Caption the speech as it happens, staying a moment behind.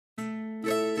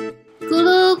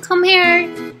come here.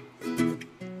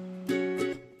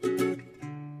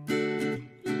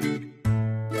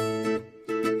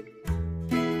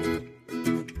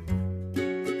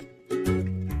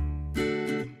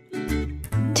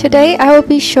 Today I will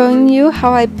be showing you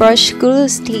how I brush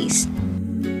Gulu's teeth.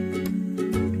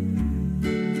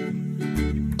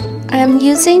 I am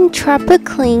using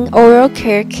TropiClean Oral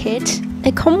Care Kit.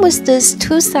 It comes with this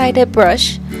two-sided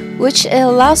brush, which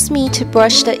allows me to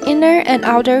brush the inner and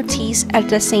outer teeth at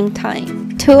the same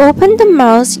time. To open the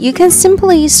mouth, you can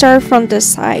simply start from the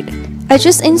side. I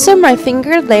just insert my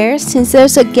finger there since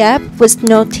there's a gap with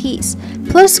no teeth.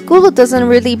 Plus, Gulu doesn't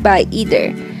really bite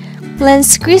either. Then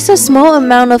squeeze a small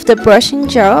amount of the brushing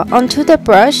gel onto the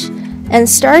brush and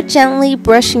start gently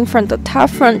brushing from the top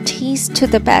front teeth to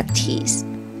the back teeth.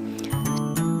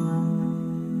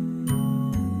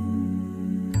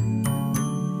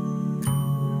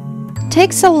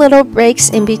 Takes a little breaks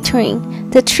in between.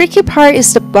 The tricky part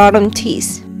is the bottom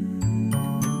teeth.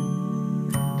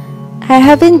 I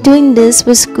have been doing this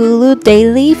with Gulu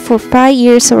daily for 5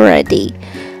 years already,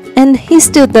 and he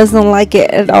still doesn't like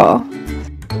it at all.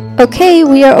 Okay,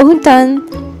 we are all done.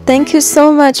 Thank you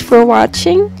so much for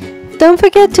watching. Don't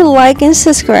forget to like and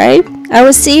subscribe. I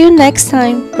will see you next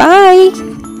time. Bye!